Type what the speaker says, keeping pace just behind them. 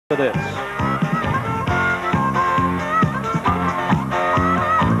for this.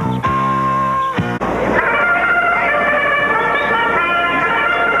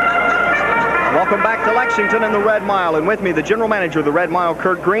 Welcome back to Lexington and the Red Mile, and with me the general manager of the Red Mile,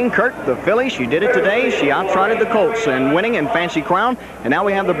 Curt Greene. Curt, the filly, she did it today. She outtrotted the colts and winning in Fancy Crown, and now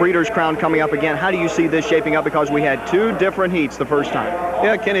we have the Breeders' Crown coming up again. How do you see this shaping up, because we had two different heats the first time?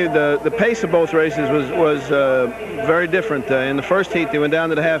 Yeah, Kenny, the pace of both races was very different. In the first heat, they went down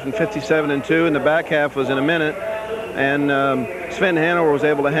to the half in 57-2, and the back half was in a minute. And Sven Hanover was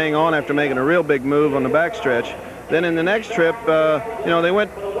able to hang on after making a real big move on the backstretch. Then in the next trip, they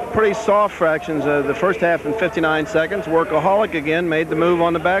went pretty soft fractions. The first half in 59 seconds. Workaholic again made the move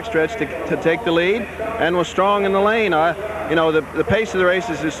on the backstretch to take the lead and was strong in the lane. The pace of the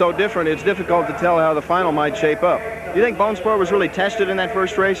races is so different, it's difficult to tell how the final might shape up. Do you think Bone Sport was really tested in that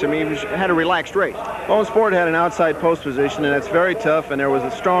first race? I mean, he had a relaxed race. Bone Sport had an outside post position, and that's very tough, and there was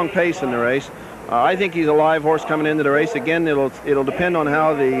a strong pace in the race. I think he's a live horse coming into the race. Again, it'll depend on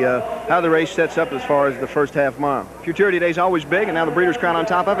how the race sets up as far as the first half mile. Futurity Day is always big, and now the Breeders' Crown on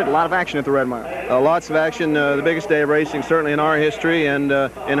top of it. A lot of action at the Red Mile. Lots of action. The biggest day of racing, certainly in our history, and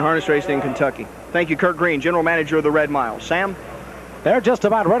in harness racing in Kentucky. Thank you, Curt Greene, general manager of the Red Mile. Sam? They're just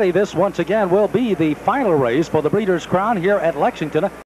about ready. This, once again, will be the final race for the Breeders' Crown here at Lexington.